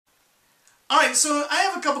Alright, so I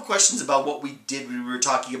have a couple questions about what we did when we were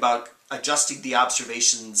talking about adjusting the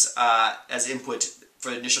observations as input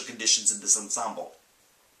for initial conditions in this ensemble.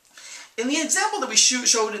 In the example that we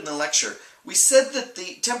showed in the lecture, we said that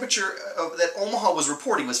the temperature that Omaha was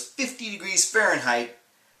reporting was 50 degrees Fahrenheit,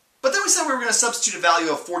 but then we said we were going to substitute a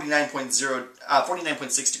value of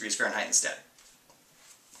 49.6 degrees Fahrenheit instead.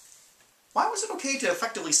 Why was it okay to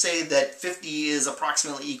effectively say that 50 is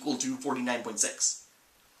approximately equal to 49.6?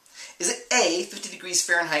 Is it A, 50 degrees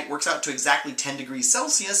Fahrenheit works out to exactly 10 degrees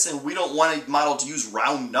Celsius, and we don't want a model to use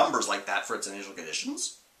round numbers like that for its initial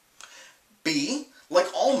conditions? B, like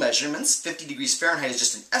all measurements, 50 degrees Fahrenheit is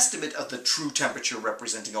just an estimate of the true temperature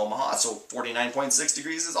representing Omaha, so 49.6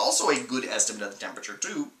 degrees is also a good estimate of the temperature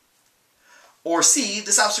too. Or C,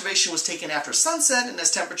 this observation was taken after sunset, and as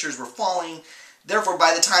temperatures were falling, therefore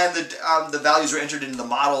by the time the values were entered into the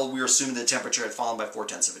model, we were assuming the temperature had fallen by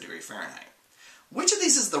 0.4 of a degree Fahrenheit. Which of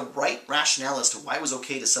these is the right rationale as to why it was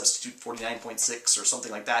okay to substitute 49.6 or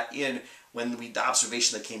something like that in when the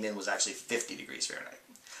observation that came in was actually 50 degrees Fahrenheit?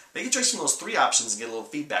 Make a choice from those three options and get a little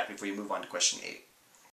feedback before you move on to question 8.